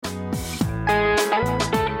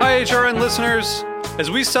HRN listeners.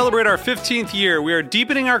 As we celebrate our 15th year, we are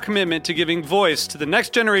deepening our commitment to giving voice to the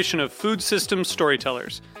next generation of food systems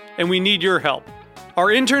storytellers, and we need your help. Our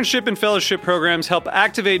internship and fellowship programs help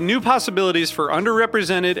activate new possibilities for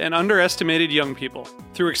underrepresented and underestimated young people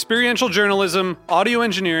through experiential journalism, audio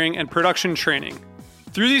engineering, and production training.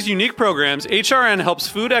 Through these unique programs, HRN helps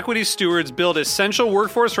food equity stewards build essential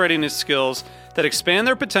workforce readiness skills that expand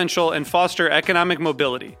their potential and foster economic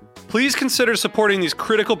mobility. Please consider supporting these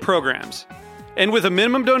critical programs. And with a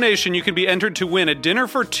minimum donation, you can be entered to win a dinner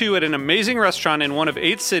for two at an amazing restaurant in one of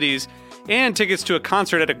 8 cities and tickets to a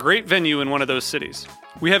concert at a great venue in one of those cities.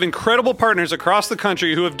 We have incredible partners across the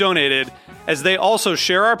country who have donated, as they also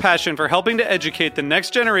share our passion for helping to educate the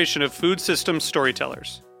next generation of food systems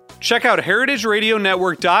storytellers. Check out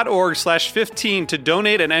heritageradionetwork.org/15 to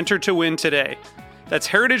donate and enter to win today. That's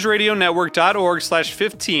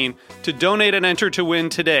heritageradionetwork.org/15 to donate and enter to win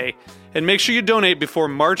today. And make sure you donate before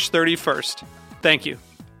March 31st. Thank you.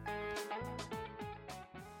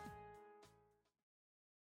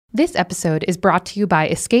 This episode is brought to you by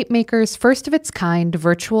Escape Maker's first-of-its-kind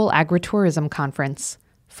virtual agritourism conference.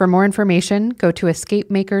 For more information, go to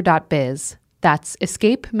escapemaker.biz. That's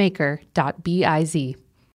escapemaker.biz.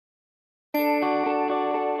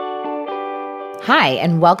 Hi,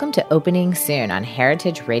 and welcome to Opening Soon on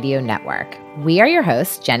Heritage Radio Network. We are your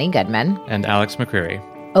hosts, Jenny Goodman and Alex McCreary.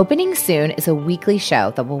 Opening Soon is a weekly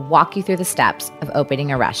show that will walk you through the steps of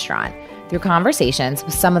opening a restaurant through conversations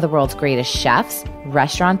with some of the world's greatest chefs,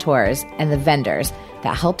 restaurateurs, and the vendors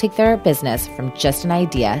that help take their business from just an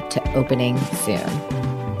idea to opening soon.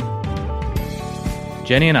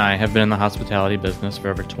 Jenny and I have been in the hospitality business for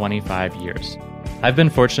over 25 years. I've been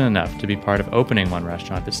fortunate enough to be part of opening one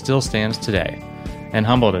restaurant that still stands today, and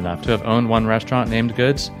humbled enough to have owned one restaurant named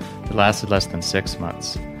Goods that lasted less than 6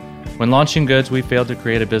 months. When launching Goods, we failed to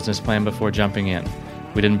create a business plan before jumping in.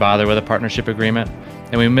 We didn't bother with a partnership agreement,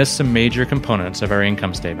 and we missed some major components of our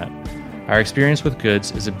income statement. Our experience with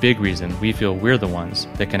Goods is a big reason we feel we're the ones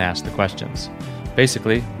that can ask the questions.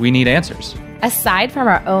 Basically, we need answers. Aside from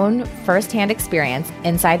our own firsthand experience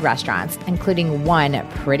inside restaurants, including one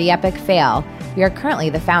pretty epic fail, we are currently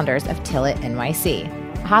the founders of Tillit NYC,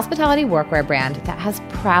 a hospitality workwear brand that has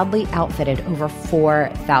proudly outfitted over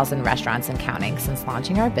 4,000 restaurants and counting since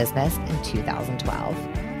launching our business in 2012.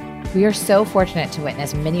 We are so fortunate to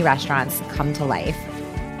witness many restaurants come to life.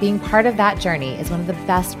 Being part of that journey is one of the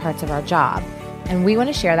best parts of our job, and we want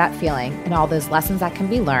to share that feeling and all those lessons that can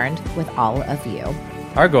be learned with all of you.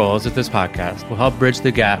 Our goal is that this podcast will help bridge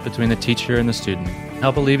the gap between the teacher and the student,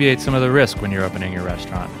 help alleviate some of the risk when you're opening your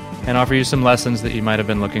restaurant, and offer you some lessons that you might have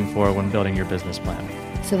been looking for when building your business plan.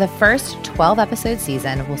 So the first 12-episode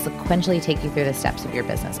season will sequentially take you through the steps of your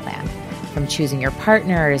business plan, from choosing your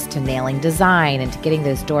partners to nailing design and to getting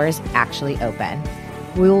those doors actually open.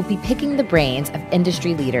 We will be picking the brains of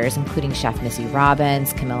industry leaders, including Chef Missy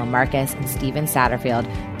Robbins, Camilla Marcus, and Steven Satterfield,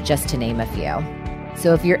 just to name a few.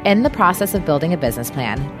 So if you're in the process of building a business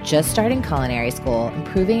plan, just starting culinary school,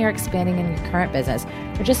 improving or expanding in your current business,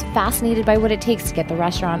 or just fascinated by what it takes to get the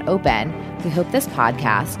restaurant open, we hope this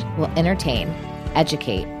podcast will entertain,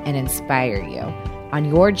 educate, and inspire you on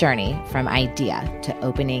your journey from idea to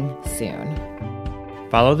opening soon.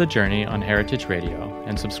 Follow the journey on Heritage Radio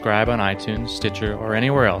and subscribe on iTunes, Stitcher, or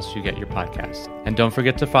anywhere else you get your podcasts. And don't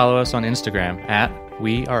forget to follow us on Instagram at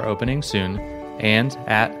We Are Opening Soon and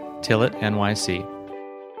at Tillit NYC.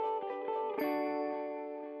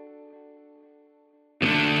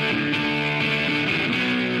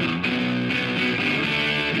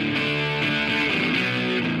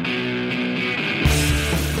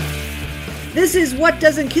 This is What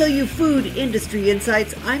Doesn't Kill You Food Industry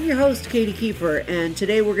Insights. I'm your host, Katie Kiefer, and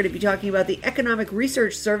today we're going to be talking about the Economic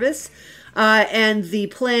Research Service and the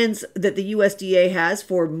plans that the USDA has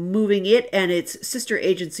for moving it and its sister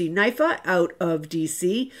agency, NIFA, out of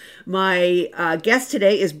D.C. My guest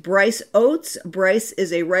today is Bryce Oates. Bryce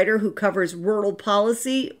is a writer who covers rural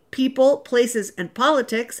policy, people, places, and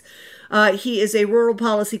politics. He is a rural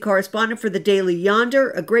policy correspondent for the Daily Yonder,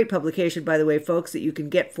 a great publication, by the way, folks, that you can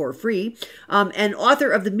get for free, and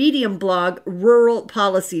author of the Medium blog, Rural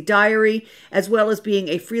Policy Diary, as well as being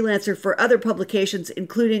a freelancer for other publications,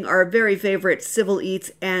 including our very favorite Civil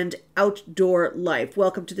Eats and Outdoor Life.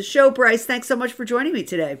 Welcome to the show, Bryce. Thanks so much for joining me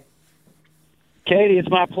today. Katie, it's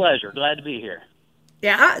my pleasure. Glad to be here.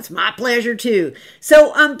 Yeah, it's my pleasure, too.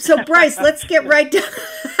 So Bryce, let's get right down.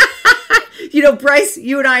 You know, Bryce,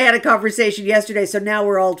 you and I had a conversation yesterday, so now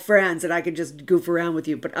we're old friends, and I can just goof around with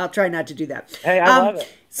you, but I'll try not to do that. Hey, I love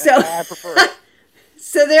it. I prefer it.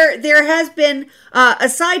 So there has been,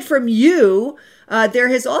 aside from you, there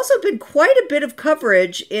has also been quite a bit of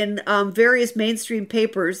coverage in various mainstream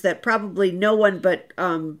papers that probably no one but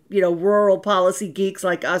rural policy geeks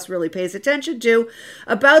like us really pays attention to,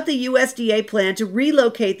 about the USDA plan to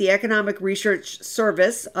relocate the Economic Research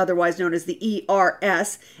Service, otherwise known as the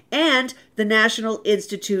ERS, and the National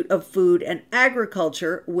Institute of Food and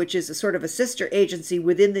Agriculture, which is a sort of a sister agency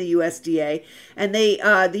within the USDA. And the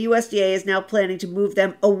USDA is now planning to move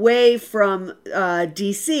them away from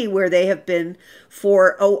DC, where they have been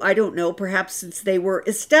for, I don't know, perhaps since they were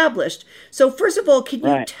established. So first of all, can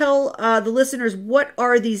you tell the listeners, what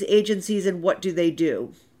are these agencies and what do they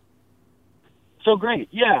do? So great.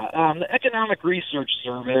 Yeah. The Economic Research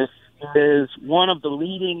Service is one of the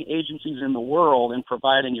leading agencies in the world in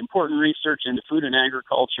providing important research into food and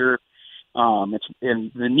agriculture. It's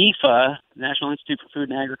in the NIFA, National Institute for Food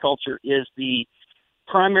and Agriculture, is the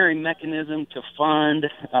primary mechanism to fund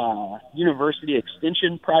university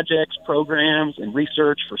extension projects, programs, and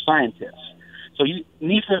research for scientists. So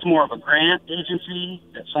NIFA is more of a grant agency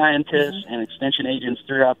that scientists and extension agents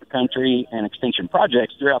throughout the country and extension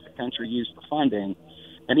projects throughout the country use for funding.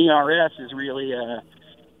 And ERS is really a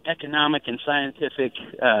economic and scientific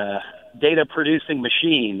data-producing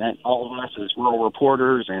machine that all of us as rural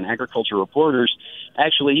reporters and agriculture reporters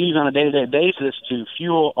actually use on a day-to-day basis to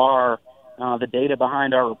fuel our the data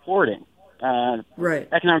behind our reporting.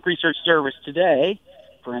 Economic Research Service today,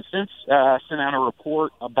 for instance, sent out a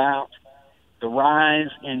report about the rise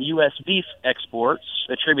in U.S. beef exports,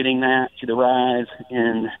 attributing that to the rise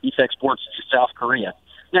in beef exports to South Korea.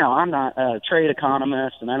 Now, I'm not a trade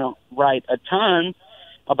economist, and I don't write a ton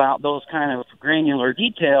about those kind of granular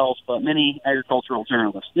details, but many agricultural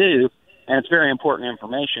journalists do, and it's very important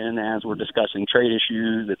information as we're discussing trade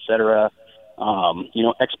issues, et cetera,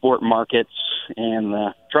 export markets, and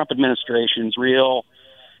the Trump administration's real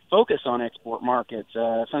focus on export markets.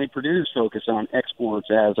 Sonny Perdue's focus on exports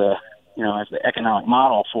as the economic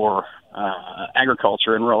model for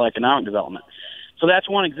agriculture and rural economic development. So that's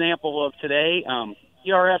one example of today.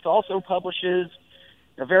 ERS also publishes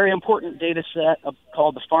a very important data set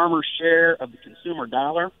called the farmer's share of the consumer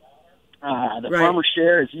dollar. Farmer's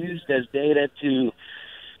share is used as data to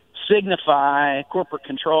signify corporate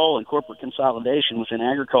control and corporate consolidation within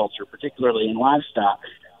agriculture, particularly in livestock.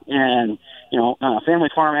 And, family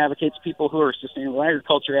farm advocates, people who are sustainable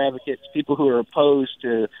agriculture advocates, people who are opposed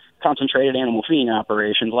to concentrated animal feeding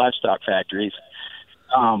operations, livestock factories,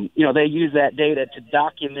 they use that data to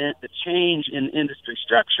document the change in industry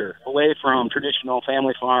structure away from traditional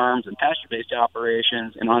family farms and pasture-based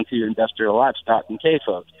operations and onto industrial livestock and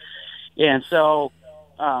CAFOs. And so,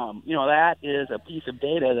 that is a piece of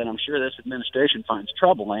data that I'm sure this administration finds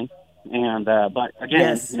troubling. And but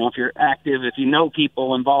again, if you're active, if you know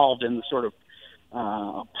people involved in the sort of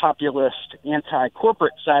populist,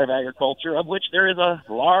 anti-corporate side of agriculture, of which there is a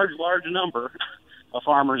large number of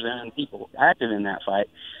farmers and people active in that fight,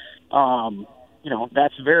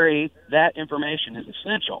 that information is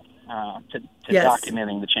essential to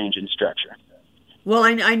documenting the change in structure. Well,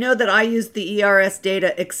 I know that I used the ERS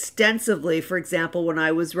data extensively, for example, when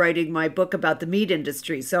I was writing my book about the meat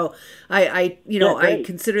industry. So I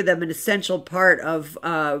consider them an essential part of,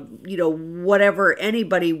 whatever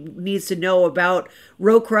anybody needs to know about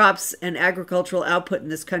row crops and agricultural output in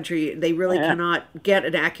this country. They really cannot get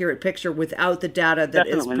an accurate picture without the data that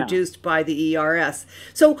is produced by the ERS.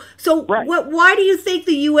 So why do you think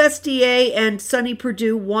the USDA and Sonny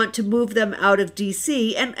Perdue want to move them out of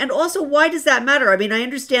DC? And also, why does that matter? I mean, I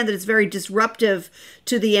understand that it's very disruptive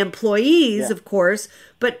to the employees, of course,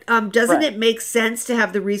 but doesn't it make sense to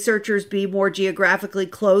have the researchers be more geographically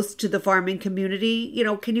close to the farming community?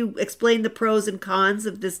 Can you explain the pros and cons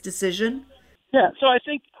of this decision? Yeah, so I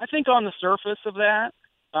think on the surface of that,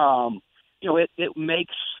 it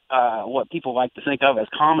makes what people like to think of as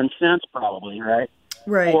common sense, probably, right?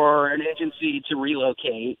 Right. For an agency to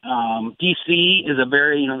relocate. DC is a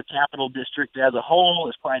very, the capital district as a whole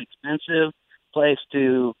is quite expensive place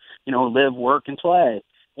to, live, work, and play.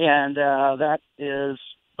 And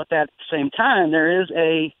but at the same time, there is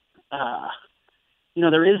a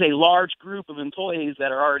large group of employees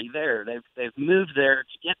that are already there. They've moved there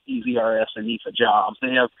to get these ERS and NIFA jobs.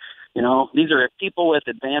 They have, these are people with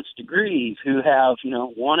advanced degrees who have,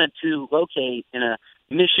 wanted to locate in a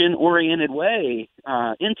mission-oriented way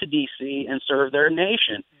into DC and serve their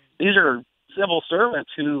nation. These are civil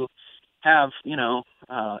servants who have,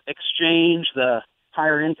 exchanged the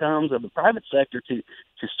higher incomes of the private sector to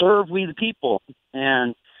serve we the people.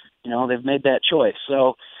 And, they've made that choice.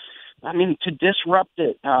 So, to disrupt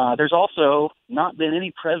it, there's also not been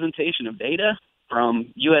any presentation of data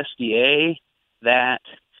from USDA that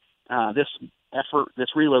this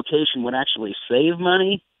relocation would actually save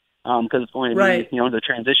money because it's going to Right. be, the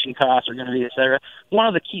transition costs are going to be, et cetera. One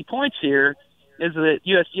of the key points here is that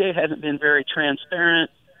USDA hasn't been very transparent,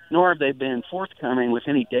 nor have they been forthcoming with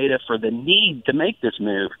any data for the need to make this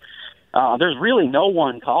move. There's really no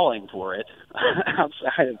one calling for it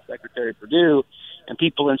outside of Secretary Perdue and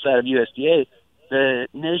people inside of USDA. The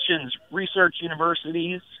nation's research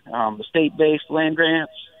universities, the state-based land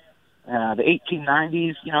grants, the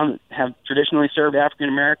 1890s, have traditionally served African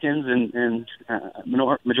Americans and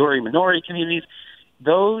majority minority communities.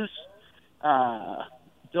 Those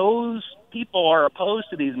people are opposed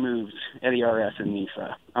to these moves at ERS and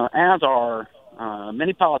NISA, as are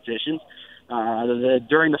many politicians.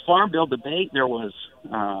 During the Farm Bill debate, there was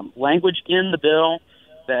language in the bill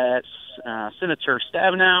that Senator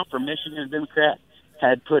Stabenow from Michigan, a Democrat,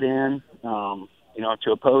 had put in,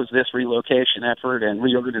 to oppose this relocation effort and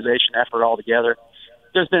reorganization effort altogether.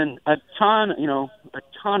 There's been a ton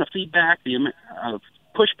of feedback, of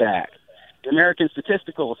pushback. The American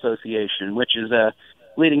Statistical Association, which is a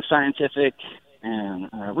leading scientific and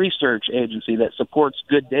research agency that supports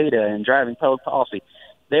good data and driving public policy,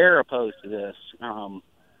 they're opposed to this.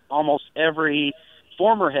 Almost every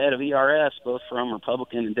former head of ERS, both from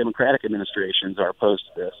Republican and Democratic administrations, are opposed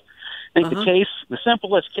to this. I think the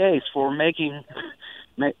simplest case for making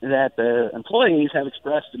that the employees have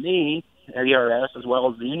expressed to me at ERS, as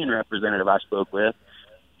well as the union representative I spoke with,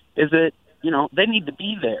 is that, they need to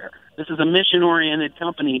be there. This is a mission-oriented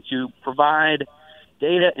company to provide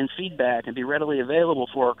data and feedback and be readily available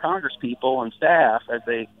for Congress people and staff as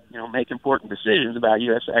they, make important decisions about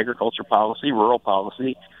U.S. agriculture policy, rural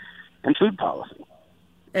policy, and food policy.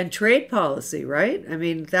 And trade policy, right? I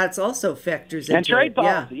mean, that's also factors into and trade it.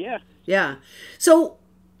 policy, yeah. Yeah. So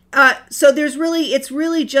it's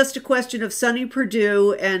really just a question of Sonny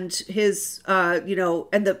Perdue and his, and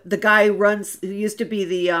the guy who used to be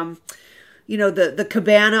the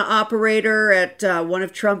cabana operator at one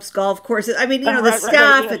of Trump's golf courses. I mean, the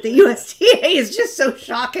staff at the USDA is just so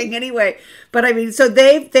shocking anyway. But I mean, so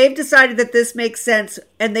they've decided that this makes sense,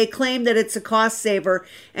 and they claim that it's a cost saver,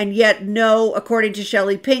 and yet no, according to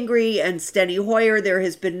Shelley Pingree and Steny Hoyer, there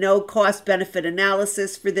has been no cost benefit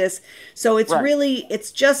analysis for this. So it's really,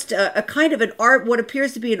 it's just a kind of what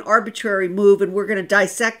appears to be an arbitrary move, and we're going to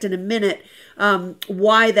dissect in a minute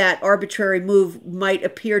why that arbitrary move might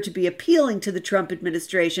appear to be appealing to the Trump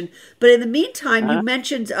administration. But in the meantime, you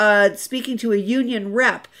mentioned speaking to a union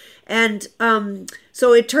rep. And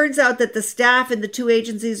so it turns out that the staff in the two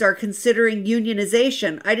agencies are considering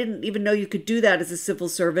unionization. I didn't even know you could do that as a civil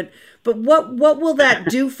servant. But what will that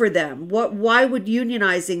do for them? Why would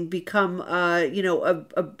unionizing become a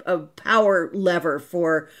power lever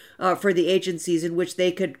for the agencies in which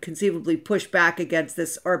they could conceivably push back against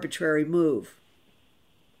this arbitrary move?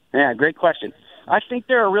 Yeah, great question. I think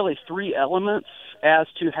there are really three elements as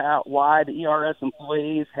to why the ERS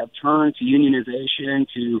employees have turned to unionization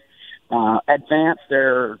to advance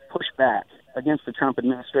their pushback against the Trump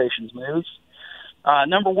administration's moves.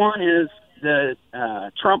 Number one is the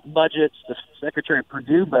Trump budgets, the Secretary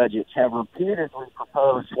Perdue budgets, have repeatedly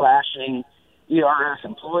proposed slashing ERS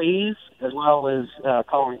employees as well as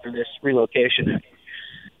calling for this relocation.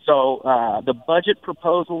 So the budget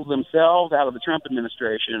proposals themselves out of the Trump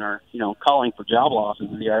administration are, calling for job losses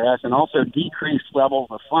in the ERS and also decreased levels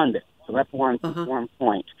of funding. So that's one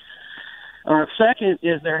point. Second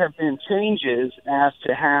is there have been changes as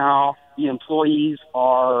to how the employees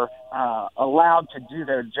are allowed to do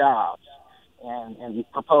their jobs and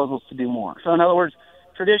proposals to do more. So in other words,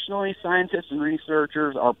 traditionally scientists and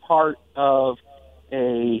researchers are part of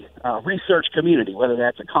a research community, whether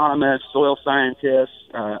that's economists, soil scientists,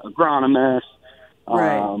 agronomists,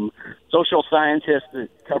 social scientists that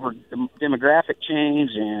cover demographic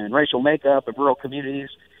change and racial makeup of rural communities.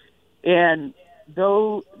 And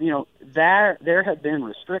though, there have been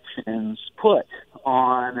restrictions put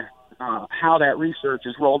on how that research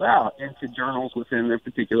is rolled out into journals within their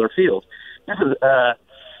particular field. This is a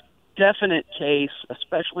definite case,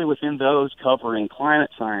 especially within those covering climate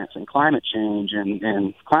science and climate change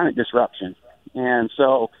and climate disruption. And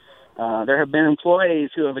so there have been employees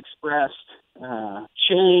who have expressed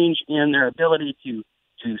change in their ability to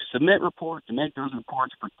submit reports, to make those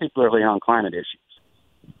reports, particularly on climate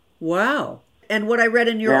issues. Wow. And what I read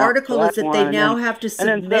in your article is that they now have to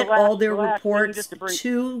submit all their reports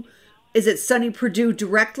to, is it Sonny Perdue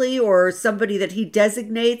directly or somebody that he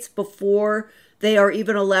designates before they are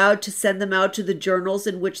even allowed to send them out to the journals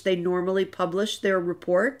in which they normally publish their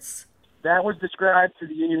reports? That was described to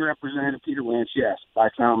the union representative, Peter Lynch, yes, by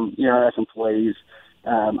some ERS employees.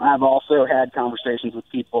 I've also had conversations with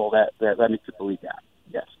people that led me to believe that.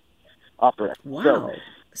 Yes, off the record. Wow.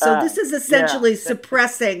 So this is essentially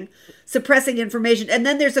suppressing information. And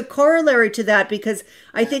then there's a corollary to that, because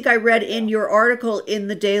I think I read in your article in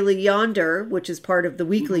the Daily Yonder, which is part of the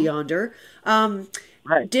Weekly Yonder,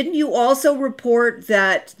 right. Didn't you also report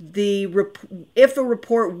that if a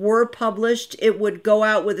report were published, it would go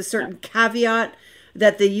out with a certain caveat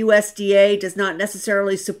that the USDA does not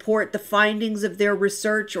necessarily support the findings of their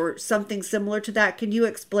research or something similar to that? Can you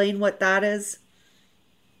explain what that is?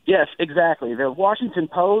 Yes, exactly. The Washington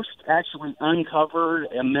Post actually uncovered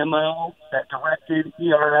a memo that directed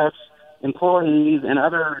ERS employees and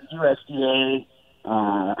other USDA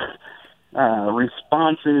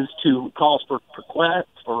responses to calls for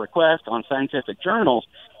requests on scientific journals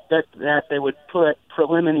that they would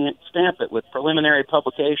stamp it with preliminary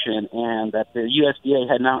publication, and that the USDA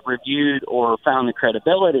had not reviewed or found the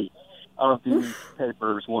credibility of these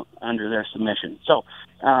papers under their submission. So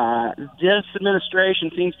this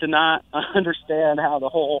administration seems to not understand how the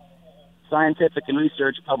whole scientific and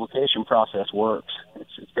research publication process works.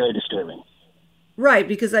 It's very disturbing. Right,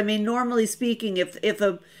 because I mean, normally speaking, if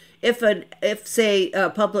say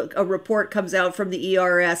a report comes out from the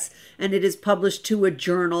ERS and it is published to a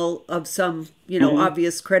journal of some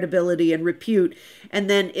obvious credibility and repute, and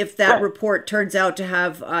then if that report turns out to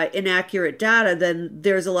have inaccurate data, then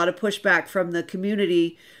there's a lot of pushback from the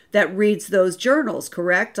community that reads those journals.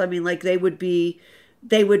 Correct? I mean, like they would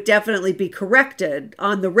definitely be corrected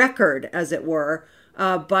on the record, as it were,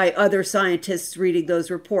 by other scientists reading those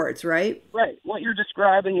reports, right? Right. What you're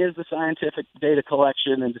describing is the scientific data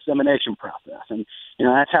collection and dissemination process. And,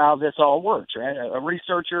 that's how this all works, right? A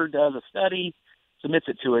researcher does a study, submits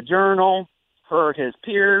it to a journal, her or his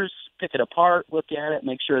peers pick it apart, look at it,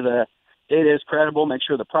 make sure the data is credible, make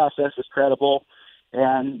sure the process is credible.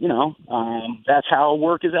 And, that's how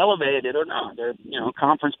work is elevated or not. There are,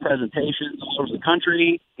 conference presentations all over the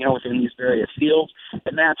country, within these various fields.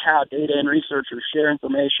 And that's how data and researchers share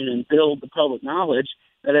information and build the public knowledge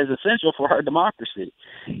that is essential for our democracy.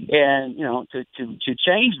 And, to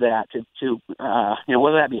change that,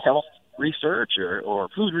 whether that be health research or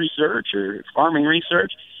food research or farming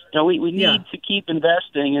research, we need to keep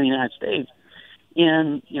investing in the United States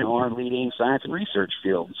in, our leading science and research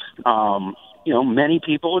fields. Many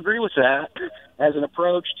people agree with that as an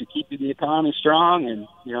approach to keeping the economy strong and,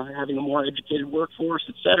 having a more educated workforce,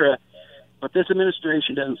 et cetera. But this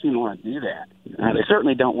administration doesn't seem to want to do that. They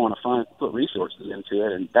certainly don't want to put resources into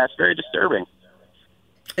it, and that's very disturbing.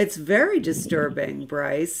 It's very disturbing,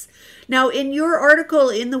 Bryce. Now, in your article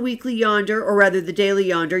in the Weekly Yonder, or rather the Daily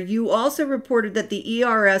Yonder, you also reported that the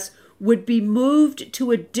ERS would be moved to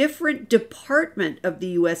a different department of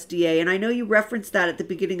the USDA, and I know you referenced that at the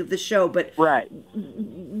beginning of the show. But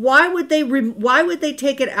why would they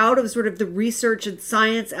take it out of sort of the research and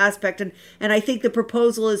science aspect? And I think the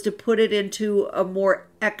proposal is to put it into a more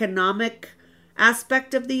economic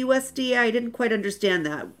aspect of the USDA. I didn't quite understand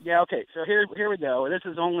that. Yeah. Okay. So here we go. This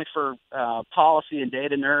is only for policy and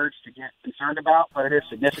data nerds to get concerned about, but it is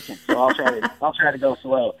significant. So I'll try to go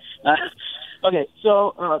slow. Okay,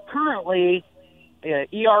 so currently,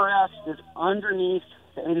 ERS is underneath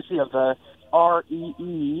the agency of the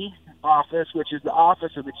REE office, which is the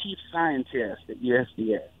Office of the Chief Scientist at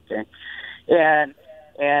USDA. Okay,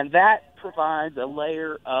 and that provides a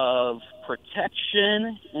layer of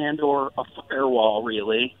protection and/or a firewall,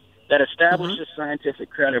 really, that establishes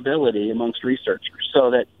scientific credibility amongst researchers,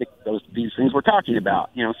 so that these things we're talking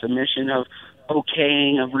about, submission of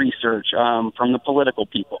okaying of research from the political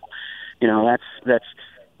people. That's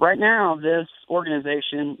right now this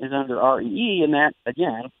organization is under REE, and that,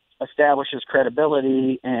 again, establishes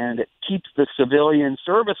credibility, and it keeps the civilian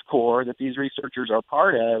service corps that these researchers are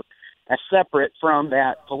part of as separate from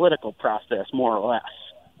that political process, more or less.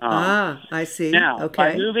 I see. Now,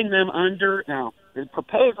 by moving them the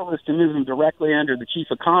proposal is to move them directly under the chief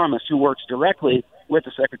economist, who works directly with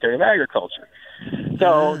the Secretary of Agriculture,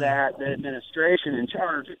 so that the administration in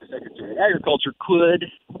charge of the Secretary of Agriculture could,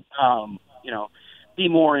 be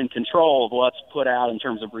more in control of what's put out in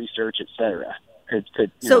terms of research, et cetera.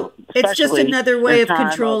 So it's just another way of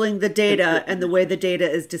controlling the data and the way the data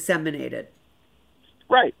is disseminated.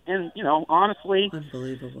 Right. And, honestly,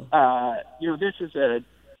 unbelievable.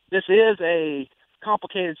 This is a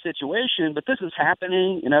complicated situation, but this is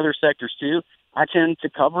happening in other sectors too. I tend to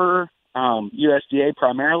cover USDA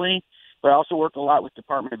primarily, but I also work a lot with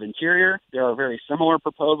Department of Interior. There are very similar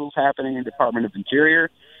proposals happening in Department of Interior.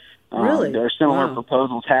 Really? There are similar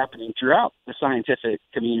proposals happening throughout the scientific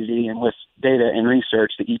community and with data and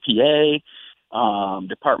research, the EPA,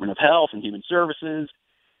 Department of Health and Human Services.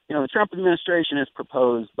 the Trump administration has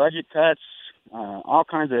proposed budget cuts, all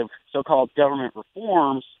kinds of so-called government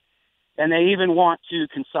reforms, and they even want to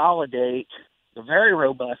consolidate the very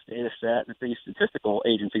robust data set that these statistical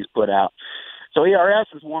agencies put out. So ERS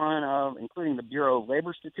is one of, including the Bureau of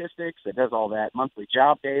Labor Statistics that does all that monthly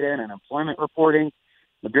job data and employment reporting,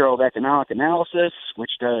 the Bureau of Economic Analysis,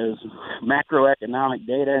 which does macroeconomic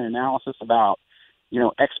data and analysis about,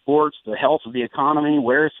 exports, the health of the economy,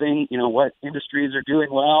 where things, what industries are doing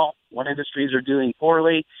well, what industries are doing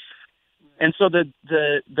poorly. And so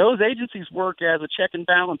those agencies work as a check and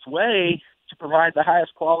balance way to provide the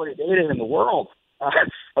highest quality data in the world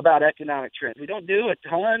about economic trends. We don't do a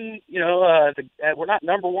ton, we're not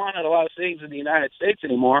number one at a lot of things in the United States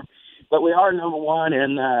anymore, but we are number one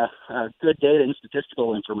in good data and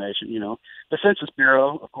statistical information. The Census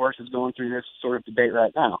Bureau, of course, is going through this sort of debate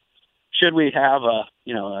right now. Should we have a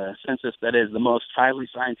census that is the most highly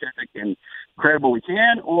scientific and credible we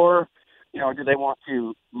can, or do they want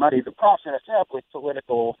to muddy the process up with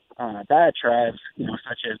political diatribes,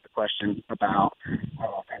 such as the question about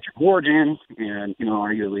country of origin and,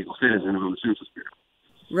 are you a legal citizen on the Census Bureau?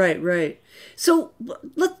 Right. So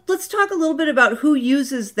let's talk a little bit about who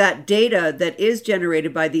uses that data that is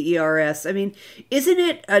generated by the ERS. I mean, isn't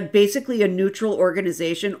it basically a neutral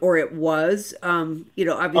organization, or it was?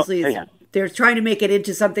 Obviously they're trying to make it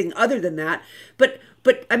into something other than that. But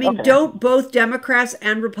I mean, Don't both Democrats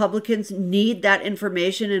and Republicans need that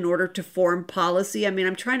information in order to form policy? I mean,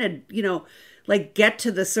 I'm trying to, get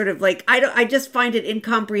to the sort of I just find it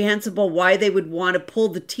incomprehensible why they would want to pull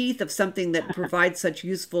the teeth of something that provides such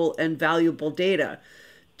useful and valuable data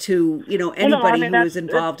to, anybody who is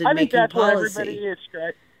involved in making policy.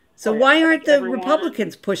 So why aren't the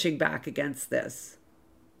Republicans pushing back against this?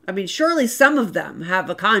 I mean, surely some of them have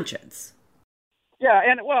a conscience. Yeah,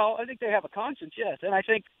 I think they have a conscience, yes. And I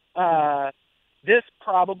think this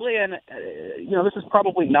probably, this is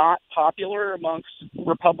probably not popular amongst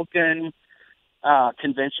Republican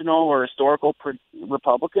conventional or historical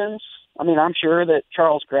Republicans. I mean, I'm sure that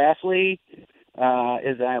Charles Grassley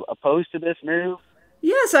is opposed to this move.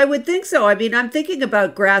 Yes, I would think so. I mean, I'm thinking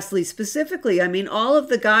about Grassley specifically. I mean, all of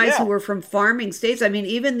the guys who were from farming states, I mean,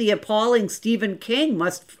 even the appalling Stephen King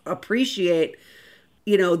must appreciate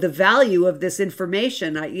the value of this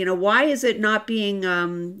information. Why is it not being,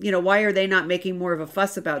 why are they not making more of a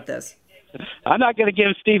fuss about this? I'm not going to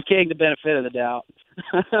give Steve King the benefit of the doubt.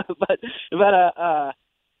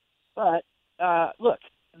 but look,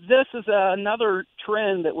 this is another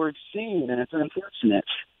trend that we're seeing, and it's unfortunate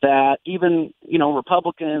that even,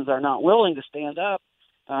 Republicans are not willing to stand up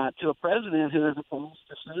to a president who is opposed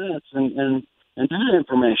to science and data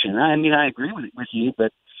information. I mean, I agree with you,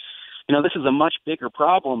 but this is a much bigger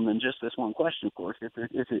problem than just this one question, of course.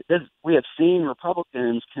 We have seen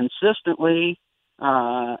Republicans consistently,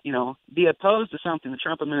 be opposed to something the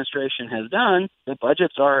Trump administration has done. The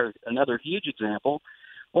budgets are another huge example.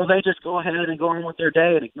 Well, they just go ahead and go on with their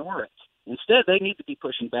day and ignore it. Instead, they need to be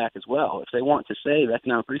pushing back as well. If they want to save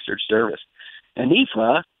Economic Research Service and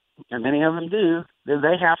NEFA, and many of them do, then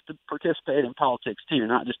they have to participate in politics too,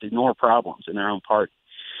 not just ignore problems in their own party.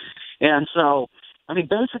 And so, I mean,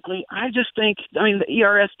 basically, I just think, the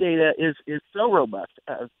ERS data is so robust.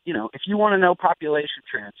 If you want to know population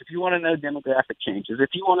trends, if you want to know demographic changes,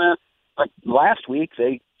 if you want to, like last week,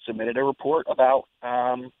 they submitted a report about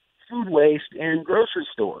food waste in grocery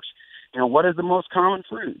stores. What is the most common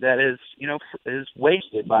fruit that is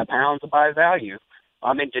wasted by pounds or by value?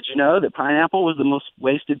 I mean, did you know that pineapple was the most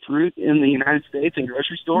wasted fruit in the United States in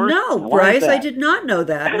grocery stores? No, Bryce, I did not know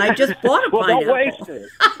that, and I just bought a pineapple. Don't waste it.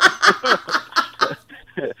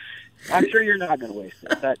 I'm sure you're not going to waste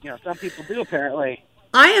it, but some people do apparently.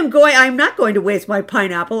 I'm not going to waste my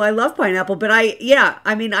pineapple. I love pineapple, but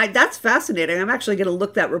that's fascinating. I'm actually going to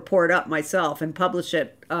look that report up myself and publish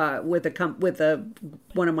it with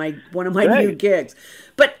one of my new gigs.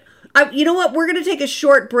 But you know what? We're going to take a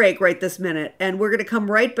short break right this minute, and we're going to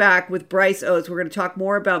come right back with Bryce Oates. We're going to talk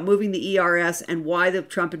more about moving the ERS and why the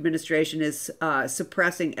Trump administration is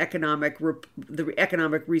suppressing the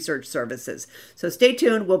economic research services. So stay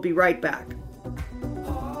tuned. We'll be right back.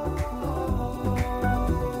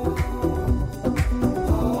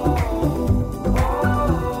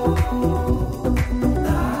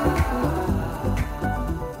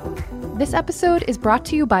 This This episode is brought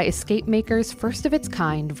to you by Escape Maker's first of its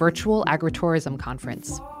kind virtual agritourism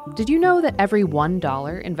conference. Did you know that every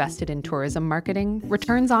 $1 invested in tourism marketing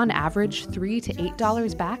returns on average $3 to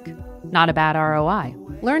 $8 back? Not a bad ROI.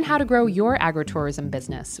 Learn how to grow your agritourism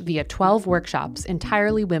business via 12 workshops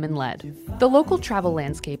entirely women-led. The local travel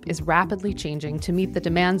landscape is rapidly changing to meet the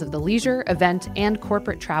demands of the leisure, event, and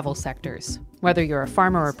corporate travel sectors. Whether you're a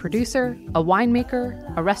farmer or producer, a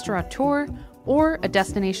winemaker, a restaurateur, or a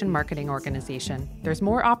destination marketing organization, there's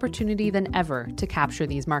more opportunity than ever to capture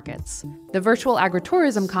these markets. The Virtual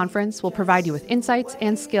Agritourism Conference will provide you with insights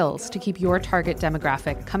and skills to keep your target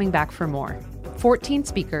demographic coming back for more. 14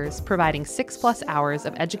 speakers providing 6+ hours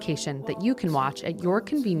of education that you can watch at your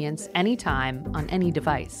convenience anytime on any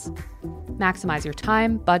device. Maximize your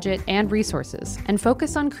time, budget, and resources, and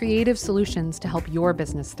focus on creative solutions to help your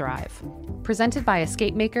business thrive. Presented by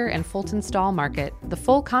Escape Maker and Fulton Stall Market, the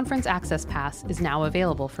full conference access pass is now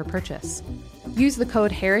available for purchase. Use the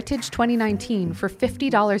code HERITAGE2019 for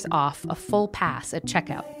 $50 off a full pass at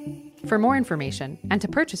checkout. For more information and to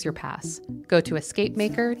purchase your pass, go to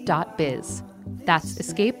escapemaker.biz. That's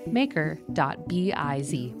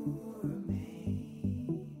escapemaker.biz.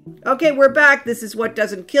 Okay, we're back. This is What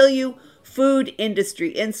Doesn't Kill You, Food Industry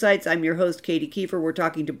Insights. I'm your host, Katie Kiefer. We're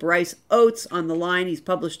talking to Bryce Oates on the line. He's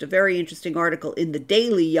published a very interesting article in the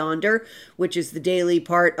Daily Yonder, which is the daily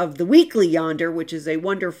part of the Weekly Yonder, which is a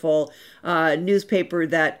wonderful newspaper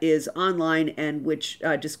that is online and which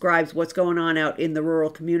describes what's going on out in the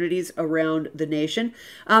rural communities around the nation.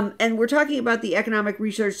 And we're talking about the Economic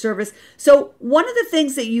Research Service. So one of the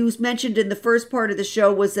things that you mentioned in the first part of the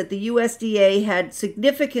show was that the USDA had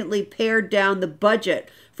significantly pared down the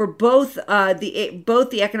budget for both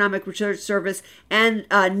the Economic Research Service and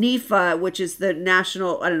NIFA, which is the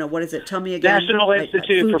National, I don't know, what is it? Tell me again. National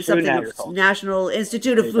Institute for Food and Agriculture. National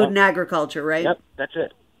Institute of Food and Agriculture, right? Yep, that's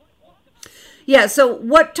it. Yeah, so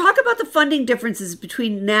talk about the funding differences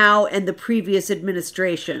between now and the previous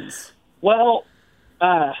administrations. Well,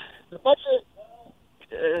 the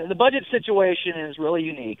budget situation is really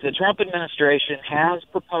unique. The Trump administration has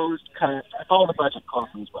proposed cuts. I follow the budget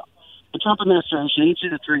closely as well. The Trump administration, each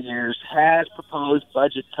of the 3 years, has proposed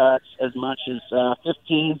budget cuts as much as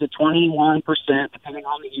 15 to 21%, depending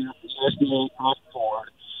on the year, for USDA across the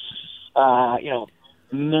board.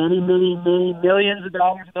 Many millions of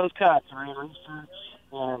dollars of those cuts are in research,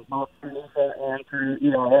 both through NIFA and through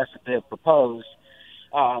ERS that they have proposed.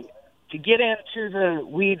 To get into the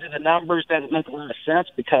weeds of the numbers doesn't make a lot of sense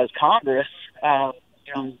because Congress,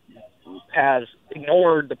 has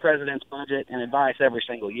ignored the president's budget and advice every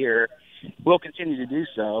single year. Will continue to do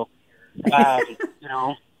so.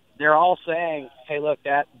 They're all saying, hey, look,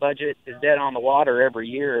 that budget is dead on the water every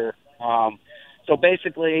year. So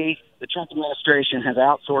basically, the Trump administration has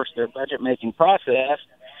outsourced their budget-making process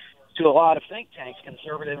to a lot of think tanks,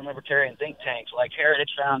 conservative and libertarian think tanks, like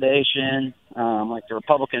Heritage Foundation, like the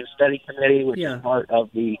Republican Study Committee, which is part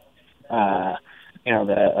of the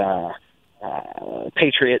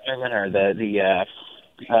Patriot movement or the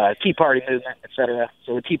Tea Party movement, et cetera.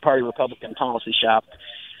 So the Tea Party Republican Policy Shop.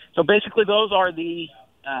 So basically, those are the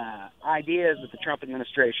ideas that the Trump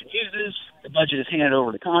administration uses. The budget is handed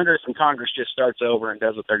over to Congress, and Congress just starts over and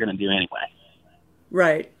does what they're going to do anyway.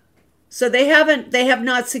 Right. So they have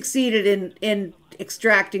not succeeded in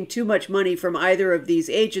extracting too much money from either of these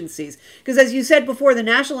agencies. Because as you said before, the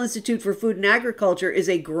National Institute for Food and Agriculture is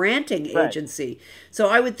a granting agency. So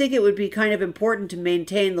I would think it would be kind of important to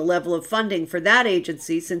maintain the level of funding for that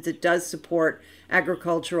agency since it does support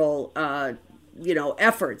agricultural,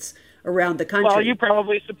 efforts around the country. Well, you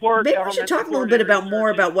probably support. Maybe we should talk a little bit more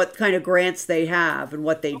about what kind of grants they have and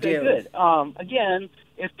what they do. Good. Again,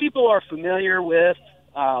 if people are familiar with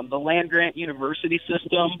the land-grant university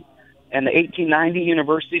system and the 1890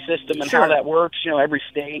 university system and how that works, every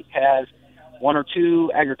state has one or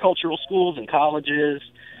two agricultural schools and colleges.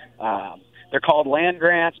 They're called land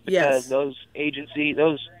grants because those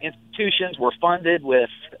institutions were funded with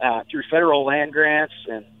through federal land grants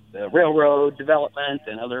and the railroad development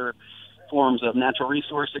and other forms of natural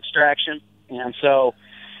resource extraction. And so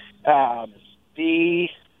those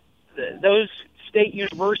state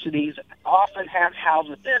universities often have housed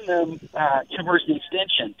within them university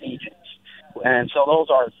extension agents. And so those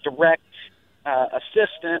are direct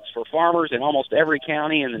assistance for farmers in almost every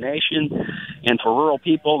county in the nation and for rural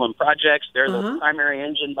people and projects. They're the primary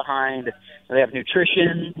engine behind. They have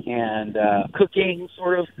nutrition and cooking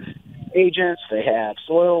sort of agents. They have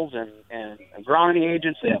soils and agronomy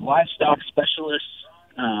agents. They have livestock specialists.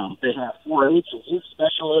 They have 4-H and youth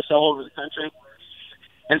specialists all over the country.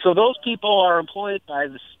 And so those people are employed by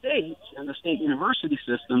the states and the state university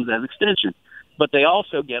systems as extension. but they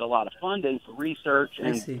also get a lot of funding for research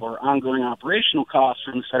and for ongoing operational costs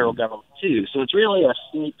from the federal government too. So it's really a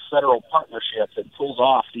state-federal partnership that pulls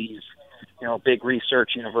off these, big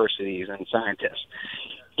research universities and scientists.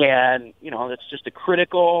 And, it's just a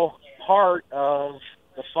critical part of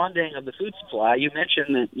the funding of the food supply. You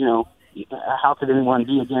mentioned that, how could anyone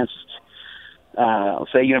be against,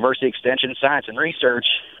 say, university extension, science, and research?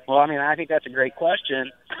 Well, I think that's a great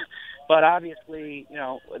question. But obviously,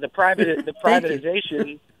 the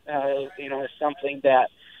privatization, is something that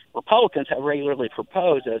Republicans have regularly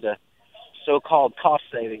proposed as a so-called cost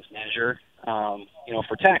savings measure,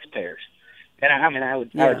 for taxpayers. And I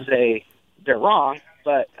would say they're wrong,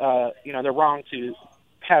 but they're wrong to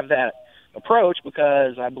have that approach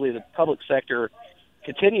because I believe the public sector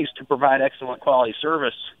continues to provide excellent quality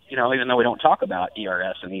service. Even though we don't talk about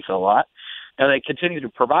ERS and EFA a lot, they continue to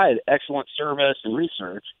provide excellent service and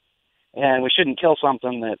research. And we shouldn't kill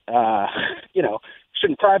something that,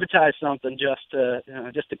 shouldn't privatize something just to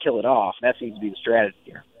kill it off. That seems to be the strategy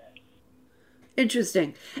here.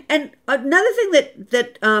 Interesting. And another thing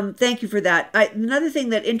that thank you for that. Another thing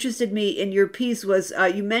that interested me in your piece was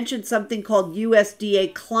you mentioned something called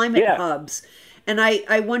USDA climate hubs. And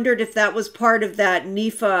I wondered if that was part of that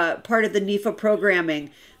part of the NEFA programming.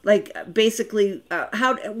 Like basically,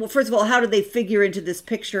 first of all, how do they figure into this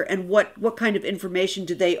picture, and what kind of information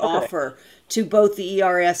do they offer to both the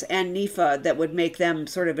ERS and NEFA that would make them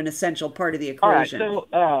sort of an essential part of the equation? All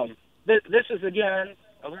right, so this is again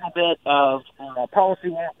a little bit of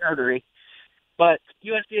policy nerdery, but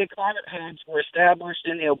USDA climate hubs were established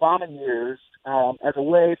in the Obama years as a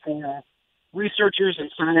way for researchers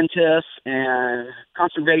and scientists and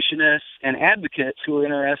conservationists and advocates who are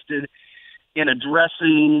interested in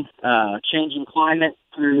addressing changing climate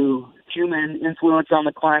through human influence on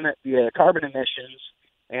the climate via carbon emissions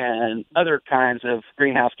and other kinds of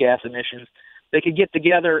greenhouse gas emissions. They could get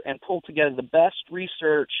together and pull together the best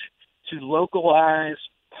research to localize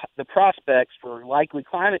the prospects for likely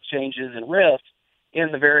climate changes and risks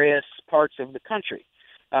in the various parts of the country.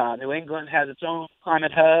 New England has its own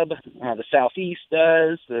climate hub. The Southeast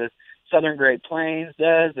does. The Southern Great Plains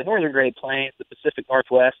does. The Northern Great Plains, the Pacific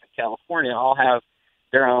Northwest, and California all have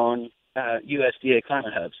their own USDA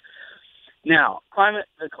climate hubs. Now,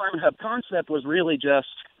 the climate hub concept was really just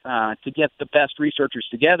to get the best researchers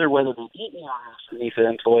together, whether they be NEFA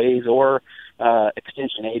employees or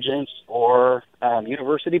extension agents or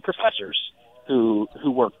university professors who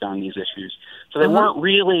worked on these issues. So they weren't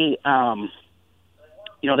really,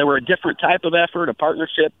 they were a different type of effort, a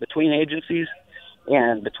partnership between agencies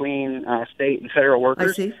and between state and federal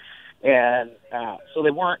workers. I see. And so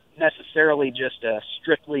they weren't necessarily just a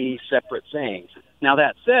strictly separate thing. Now,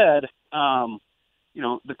 that said,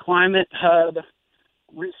 the climate hub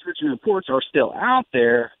research and reports are still out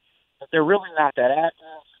there, but they're really not that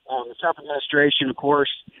active. The Trump administration, of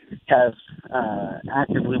course, has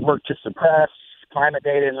actively worked to suppress climate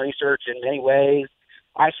data and research in many ways.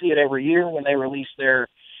 I see it every year when they release their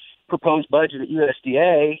proposed budget at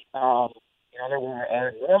USDA. There were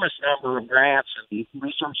an enormous number of grants and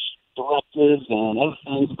research directives and other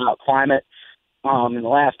things about climate in the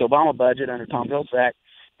last Obama budget under Tom Vilsack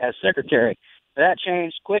as secretary. That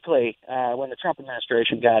changed quickly when the Trump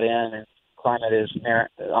administration got in, and climate is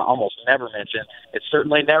almost never mentioned. It's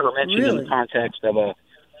certainly never mentioned in the context of a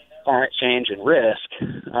climate change and risk.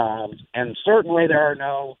 And certainly there are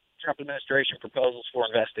no Trump administration proposals for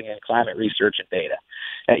investing in climate research and data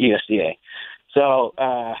at USDA. So,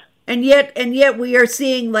 and yet we are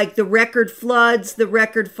seeing like the record floods, the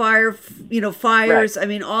record fires. Right. I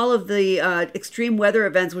mean, all of the extreme weather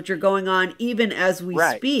events which are going on even as we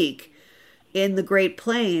speak in the Great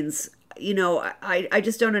Plains. I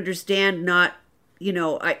just don't understand not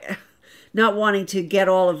wanting to get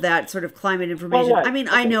all of that sort of climate information. I mean,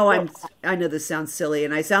 I know this sounds silly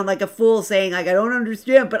and I sound like a fool saying like I don't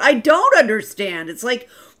understand, but I don't understand. It's like,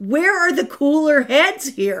 where are the cooler heads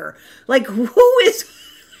here? Like, who is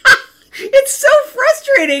it's so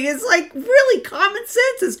frustrating. It's like really common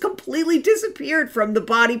sense has completely disappeared from the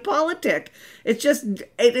body politic. It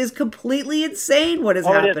is completely insane what is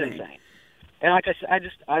happening. It is insane. And like I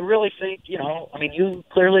said, I really think, you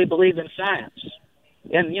clearly believe in science.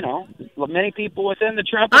 And, many people within the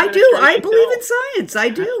Trump administration I believe in science. I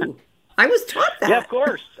do. I was taught that. Yeah, of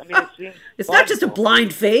course. I mean, it's not just a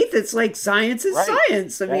blind faith. It's like science is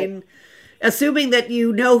science. I mean, assuming that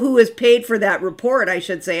you know who has paid for that report, I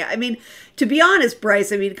should say. I mean, to be honest,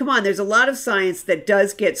 Bryce, I mean, come on, there's a lot of science that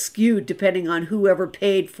does get skewed depending on whoever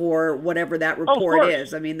paid for whatever that report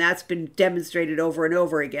is. I mean, that's been demonstrated over and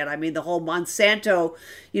over again. I mean, the whole Monsanto,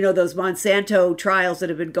 those Monsanto trials that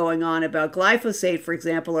have been going on about glyphosate, for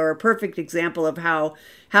example, are a perfect example of how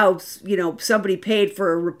somebody paid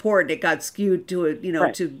for a report and it got skewed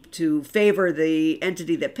to to favor the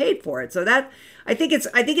entity that paid for it. So that I think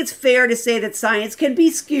it's fair to say that science can be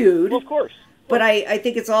skewed. Well, of course. But I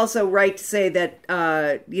think it's also right to say that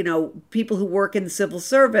people who work in the civil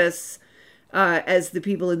service, as the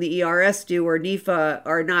people in the ERS do or NEFA,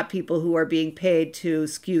 are not people who are being paid to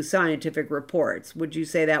skew scientific reports. Would you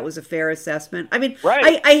say that was a fair assessment? I mean,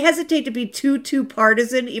 right. I hesitate to be too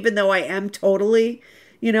partisan, even though I am totally.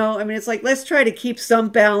 It's like, let's try to keep some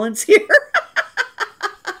balance here.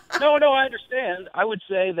 No, I understand. I would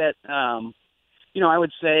say that,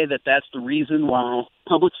 that's the reason why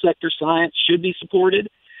public sector science should be supported,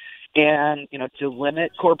 and to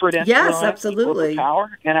limit corporate influence, yes, absolutely, corporate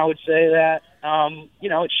power. And I would say that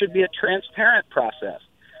it should be a transparent process.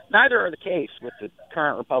 Neither are the case with the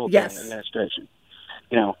current Republican administration.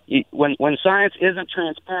 When science isn't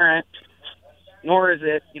transparent, nor is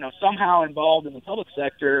it, somehow involved in the public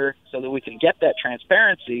sector so that we can get that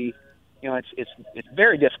transparency, it's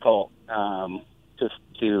very difficult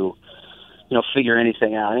to figure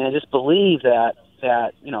anything out. I mean, I just believe that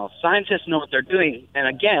scientists know what they're doing. And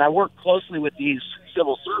again, I work closely with these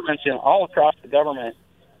civil servants all across the government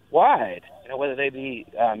wide, whether they be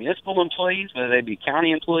municipal employees, whether they be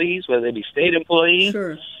county employees, whether they be state employees.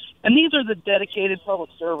 Sure. And these are the dedicated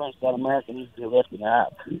public servants that America needs to be lifting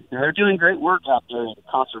up. They're doing great work out there in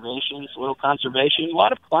conservation, soil conservation. A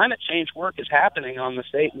lot of climate change work is happening on the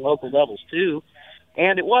state and local levels too,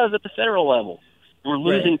 and it was at the federal level. We're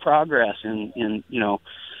losing progress in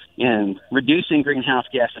reducing greenhouse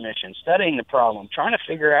gas emissions, studying the problem, trying to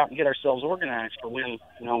figure out and get ourselves organized for when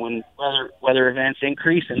weather events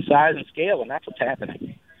increase in size and scale, and that's what's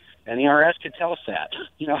happening. And the IRS could tell us that,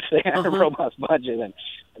 if they had a robust budget and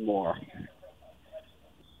more.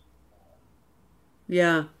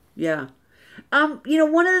 Yeah.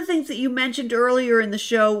 One of the things that you mentioned earlier in the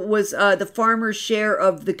show was the farmer's share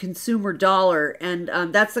of the consumer dollar, and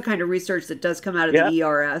that's the kind of research that does come out of the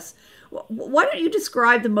ERS. Why don't you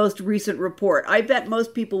describe the most recent report? I bet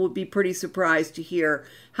most people would be pretty surprised to hear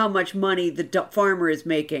how much money the farmer is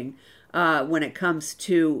making when it comes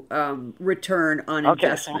to return on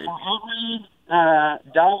investment. So for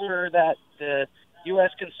every dollar that the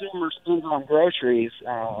U.S. consumer spends on groceries,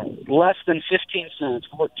 less than 15 cents,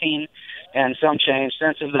 14 and some change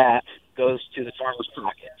cents of that goes to the farmer's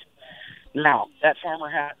pocket. Now, that farmer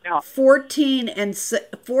had 14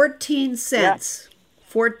 cents.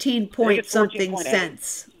 14 point something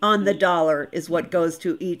cents on the dollar is what goes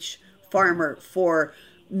to each farmer for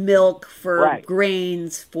milk, for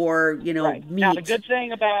grains, for meat. Now, the good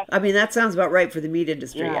thing about that sounds about right for the meat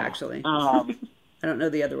industry, actually. I don't know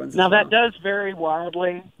the other ones. Now, that does vary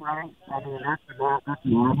wildly, right? I mean, that's the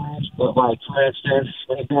average. But, for instance,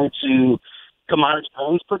 when it comes to commodity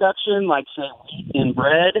grains production, like, say, wheat and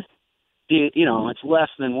bread, it's less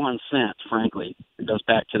than 1 cent, frankly. It goes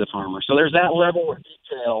back to the farmer. So there's that level of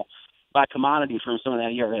detail by commodity from some of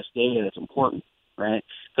that ERS data that's important, right?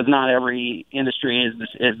 Because not every industry is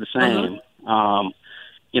the same. And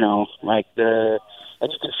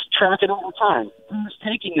you can track it over time. Who's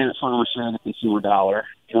taking that farmer share of the consumer dollar?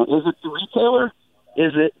 Is it the retailer?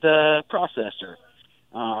 Is it the processor?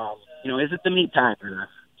 Is it the meat packer?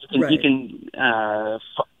 You can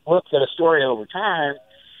look at a story over time,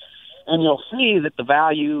 and you'll see that the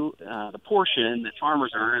value, the portion that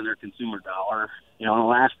farmers earn in their consumer dollar, in the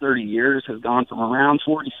last 30 years has gone from around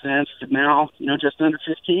 40 cents to now, just under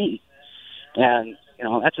 15. And,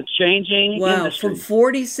 that's a changing industry. From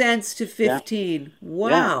 40 cents to 15. Yeah.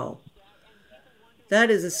 Wow. Yeah. That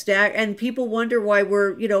is a stack. And people wonder why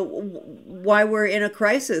we're in a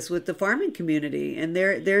crisis with the farming community. And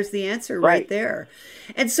there's the answer right there.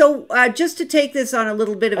 And so just to take this on a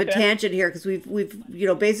little bit of a tangent here, because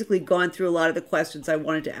we've basically gone through a lot of the questions I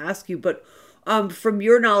wanted to ask you, but from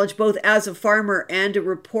your knowledge, both as a farmer and a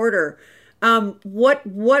reporter, what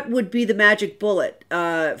would be the magic bullet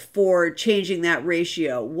for changing that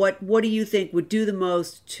ratio? What do you think would do the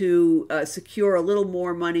most to secure a little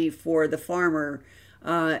more money for the farmer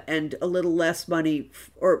and a little less money,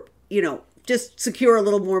 just secure a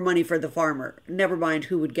little more money for the farmer? Never mind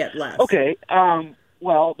who would get less. Okay.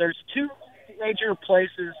 Well, there's two major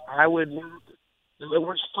places I would move.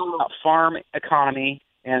 We're just talking about farm economy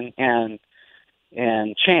and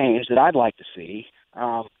change that I'd like to see.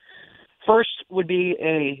 First would be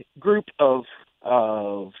a group of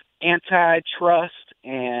antitrust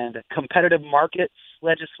and competitive markets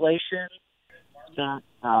legislation that,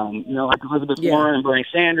 like Elizabeth Warren and Bernie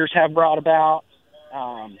Sanders have brought about.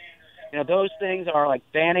 Those things are like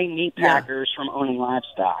banning meat packers from owning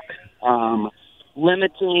livestock,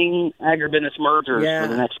 limiting agribusiness mergers for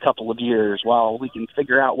the next couple of years while we can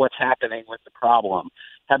figure out what's happening with the problem,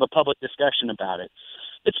 have a public discussion about it.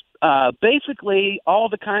 It's basically all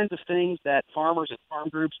the kinds of things that farmers and farm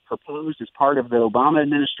groups proposed as part of the Obama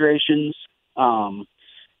administration's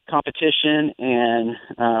competition and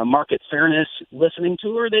market fairness listening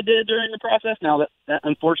tour they did during the process. Now, that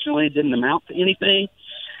unfortunately didn't amount to anything,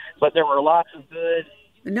 but there were lots of good.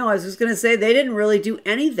 No, I was just going to say they didn't really do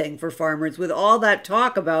anything for farmers with all that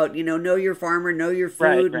talk about, know your farmer, know your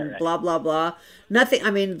food, and blah, blah, blah. Nothing.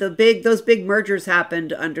 I mean, those big mergers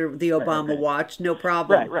happened under the Obama watch, no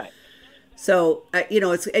problem. Right. So,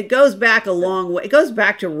 it goes back a long way. It goes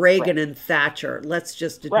back to Reagan and Thatcher. Let's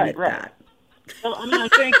just admit that. So, I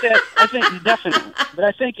think definitely. But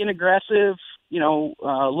I think an aggressive,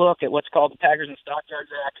 look at what's called the Packers and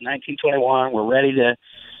Stockyards Act in 1921, we're ready to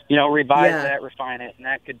revise that, refine it, and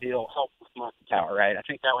that could help with market power, right? I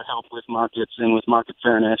think that would help with markets and with market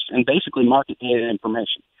fairness and basically market data and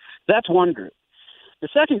information. That's one group. The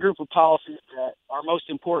second group of policies that are most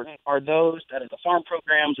important are those that are the farm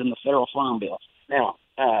programs and the federal farm bill. Now,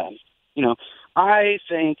 I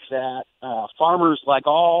think that farmers, like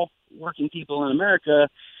all working people in America,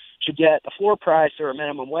 should get a floor price or a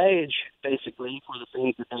minimum wage, basically, for the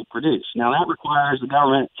things that they produce. Now, that requires the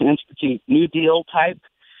government to institute New Deal type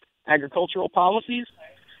agricultural policies,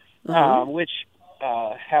 which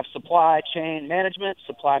have supply management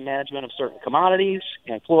of certain commodities,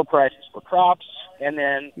 and floor prices for crops, and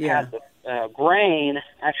then have the grain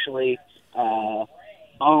actually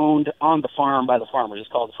owned on the farm by the farmers. It's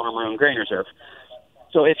called the Farmer-Owned Grain Reserve.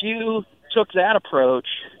 So if you took that approach,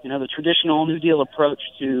 the traditional New Deal approach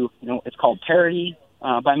to, it's called parity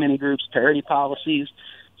by many groups, parity policies.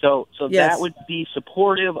 So that would be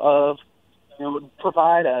supportive of, would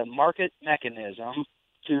provide a market mechanism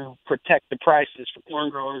to protect the prices for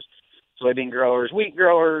corn growers, soybean growers, wheat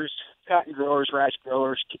growers, cotton growers, rice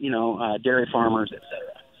growers, dairy farmers, et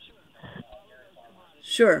cetera.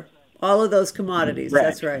 Sure. All of those commodities. Right.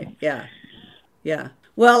 That's right. Yeah.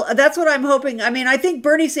 Well, that's what I'm hoping. I mean, I think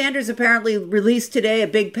Bernie Sanders apparently released today a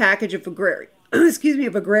big package of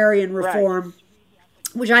agrarian reform,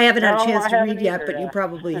 which I haven't had a chance to read yet, but you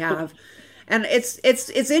probably have. And it's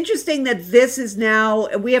interesting that this is now,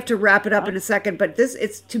 we have to wrap it up in a second, but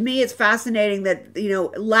to me, it's fascinating that,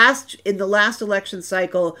 in the last election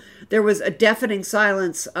cycle, there was a deafening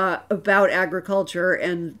silence about agriculture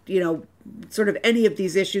and, sort of any of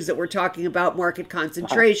these issues that we're talking about, market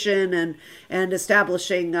concentration and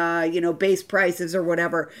establishing, base prices or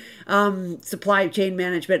whatever, supply chain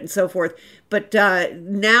management and so forth. But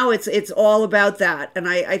now it's all about that. And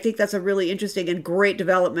I think that's a really interesting and great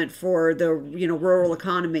development for the, rural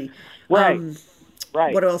economy. Right.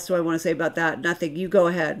 What else do I want to say about that? Nothing. You go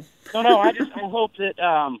ahead. No, I hope that,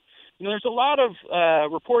 there's a lot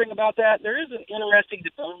of reporting about that. There is an interesting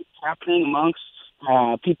debate happening amongst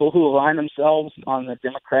people who align themselves on the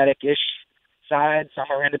Democratic-ish side. Some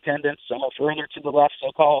are independents, some are further to the left,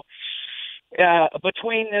 so-called.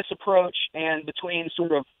 Between this approach and between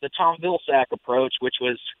sort of the Tom Vilsack approach, which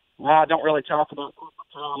was, don't really talk about corporate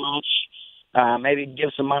power much, maybe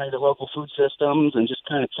give some money to local food systems and just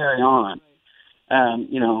kind of carry on.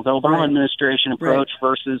 The Obama administration approach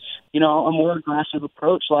versus, a more aggressive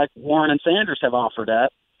approach like Warren and Sanders have offered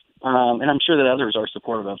up. And I'm sure that others are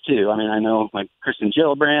supportive of too. I mean, I know like Kristen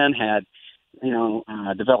Gillibrand had,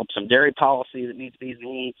 developed some dairy policy that meets these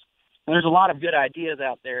needs. And there's a lot of good ideas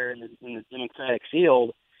out there in the Democratic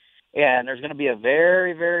field. And there's going to be a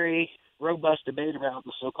very, very robust debate about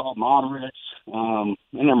the so-called moderates, and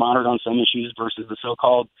they're moderate on some issues versus the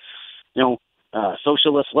so-called,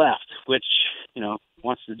 socialist left, which,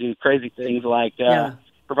 wants to do crazy things like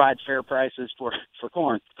provide fair prices for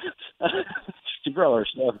corn to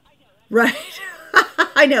growers. So. Right.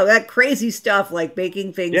 I know that crazy stuff like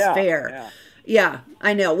making things fair. Yeah,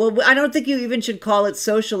 I know. Well, I don't think you even should call it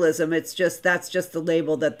socialism. It's just that's just the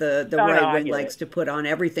label that the right wing likes to put on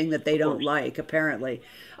everything that they don't like, apparently.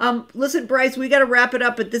 Listen, Bryce, we got to wrap it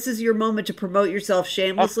up, but this is your moment to promote yourself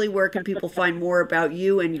shamelessly. Where can people find more about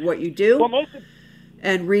you and what you do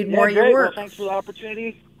and read more of your work? Well, thanks for the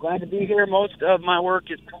opportunity. Glad to be here. Most of my work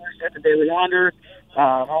is published at the Daily Yonder.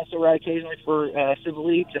 I also write occasionally for Civil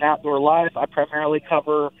Leagues and Outdoor Life. I primarily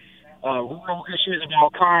cover rural issues of all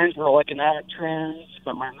kinds, rural economic trends,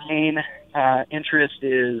 but my main interest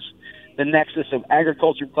is the nexus of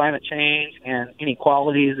agriculture, climate change, and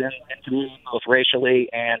inequalities in communities, both racially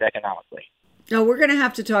and economically. No, we're going to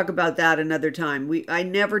have to talk about that another time. I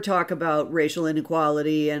never talk about racial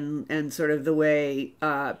inequality and sort of the way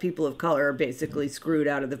people of color are basically screwed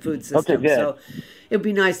out of the food system. Okay, good. So it'd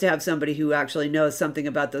be nice to have somebody who actually knows something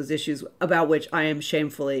about those issues about which I am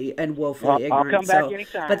shamefully and woefully ignorant. I'll come back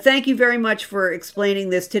anytime. But thank you very much for explaining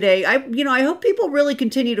this today. I hope people really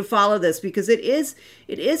continue to follow this, because it is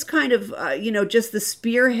kind of just the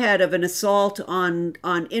spearhead of an assault on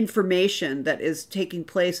information that is taking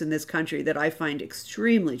place in this country that I find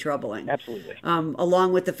extremely troubling. Absolutely.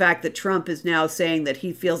 Along with the fact that Trump is now saying that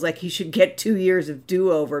he feels like he should get 2 years of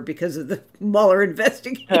do-over because of the Mueller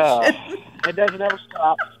investigation. It doesn't ever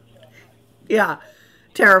stop. Yeah.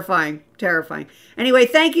 Terrifying. Anyway,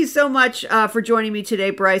 thank you so much for joining me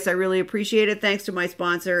today, Bryce. I really appreciate it. Thanks to my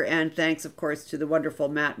sponsor, and thanks, of course, to the wonderful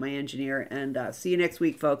Matt, my engineer. And see you next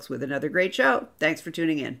week, folks, with another great show. Thanks for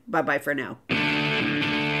tuning in. Bye-bye for now.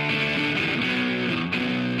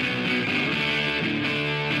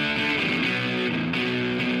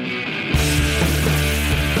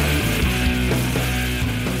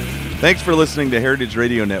 Thanks for listening to Heritage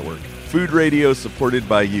Radio Network, food radio supported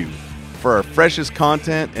by you. For our freshest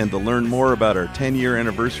content and to learn more about our 10-year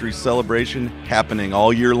anniversary celebration happening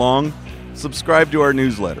all year long, subscribe to our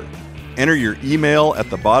newsletter. Enter your email at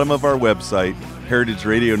the bottom of our website,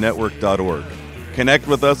 heritageradionetwork.org. Connect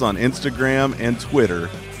with us on Instagram and Twitter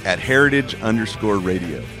at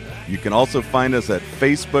heritage_radio. You can also find us at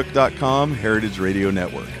facebook.com, Heritage Radio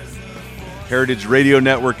Network. Heritage Radio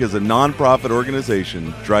Network is a nonprofit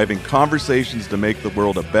organization driving conversations to make the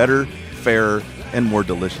world a better, fairer, and more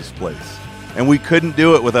delicious place. And we couldn't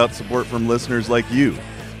do it without support from listeners like you.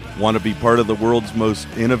 Want to be part of the world's most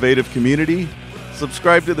innovative community?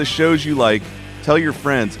 Subscribe to the shows you like, tell your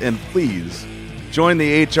friends, and please join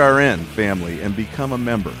the HRN family and become a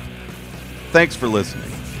member. Thanks for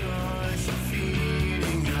listening.